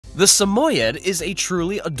The Samoyed is a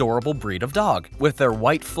truly adorable breed of dog. With their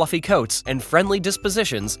white fluffy coats and friendly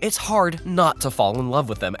dispositions, it's hard not to fall in love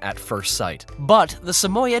with them at first sight. But the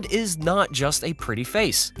Samoyed is not just a pretty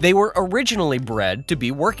face. They were originally bred to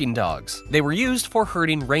be working dogs. They were used for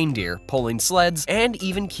herding reindeer, pulling sleds, and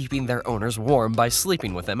even keeping their owners warm by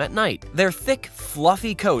sleeping with them at night. Their thick,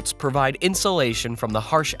 fluffy coats provide insulation from the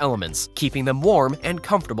harsh elements, keeping them warm and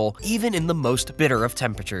comfortable even in the most bitter of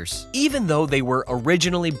temperatures. Even though they were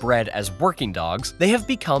originally bred as working dogs, they have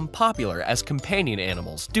become popular as companion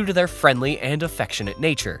animals due to their friendly and affectionate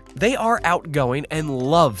nature. They are outgoing and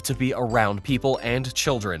love to be around people and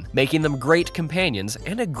children, making them great companions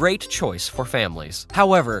and a great choice for families.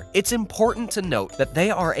 However, it's important to note that they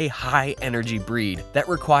are a high-energy breed that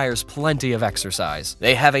requires plenty of exercise.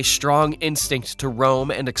 They have a strong instinct to roam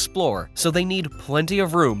and explore, so they need plenty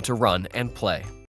of room to run and play.